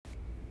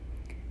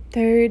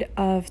3rd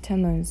of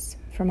Tammuz,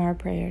 from our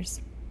prayers.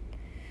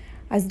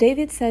 As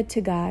David said to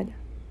God,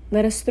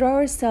 "Let us throw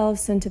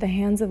ourselves into the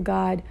hands of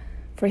God,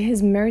 for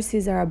his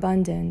mercies are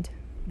abundant,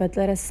 but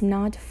let us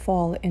not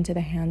fall into the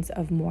hands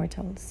of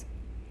mortals."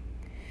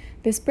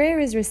 This prayer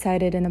is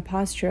recited in the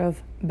posture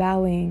of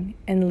bowing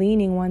and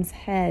leaning one's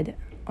head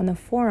on the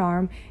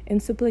forearm in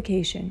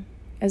supplication,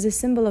 as a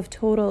symbol of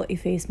total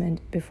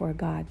effacement before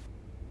God.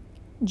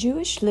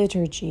 Jewish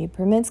liturgy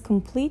permits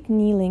complete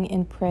kneeling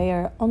in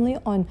prayer only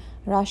on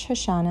Rosh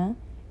Hashanah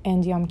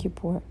and Yom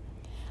Kippur.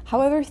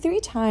 However, 3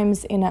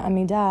 times in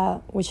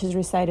Amidah, which is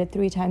recited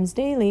 3 times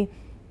daily,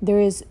 there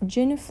is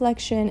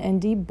genuflection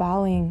and deep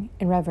bowing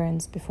in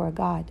reverence before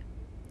God.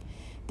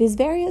 These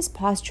various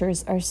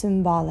postures are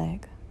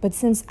symbolic, but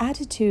since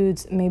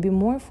attitudes may be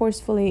more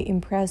forcefully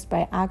impressed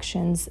by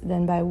actions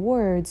than by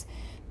words,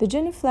 the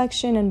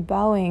genuflection and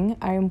bowing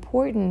are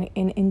important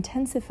in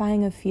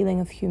intensifying a feeling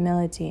of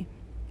humility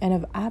and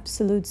of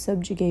absolute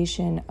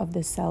subjugation of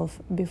the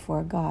self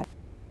before God.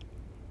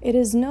 It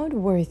is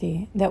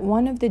noteworthy that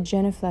one of the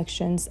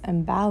genuflections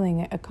and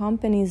bowing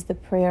accompanies the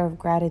prayer of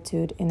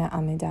gratitude in the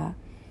Amidah.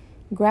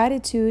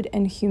 Gratitude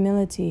and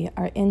humility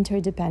are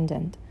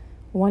interdependent.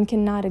 One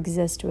cannot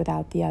exist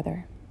without the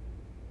other.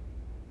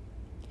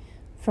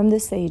 From the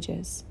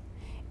sages,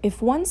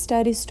 if one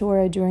studies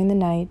Torah during the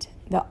night,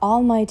 the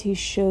Almighty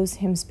shows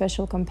him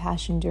special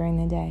compassion during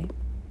the day.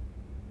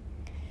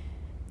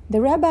 The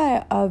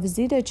Rabbi of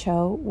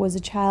Zidacho was a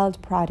child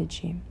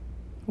prodigy.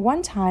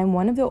 One time,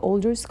 one of the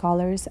older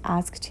scholars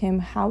asked him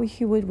how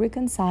he would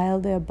reconcile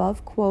the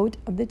above quote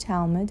of the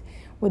Talmud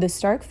with the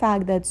stark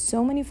fact that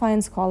so many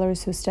fine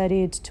scholars who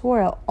studied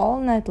Torah all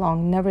night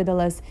long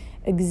nevertheless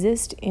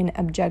exist in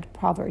abject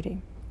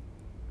poverty.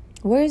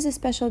 Where is the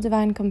special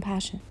divine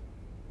compassion?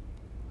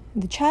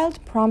 The child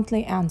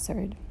promptly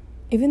answered,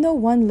 "Even though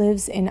one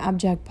lives in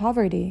abject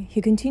poverty,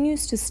 he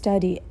continues to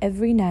study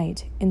every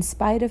night in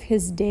spite of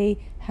his day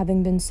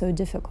having been so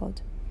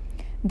difficult.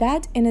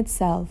 That in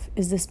itself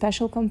is the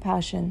special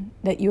compassion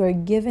that you are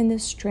given the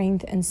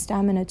strength and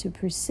stamina to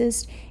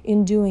persist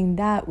in doing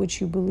that which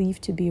you believe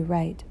to be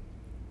right.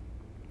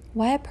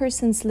 Why a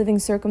person's living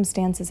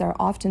circumstances are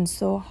often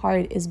so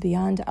hard is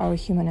beyond our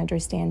human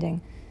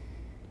understanding.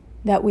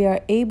 That we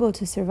are able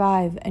to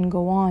survive and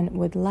go on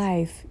with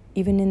life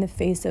even in the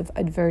face of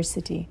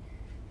adversity,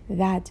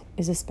 that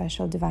is a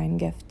special divine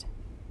gift."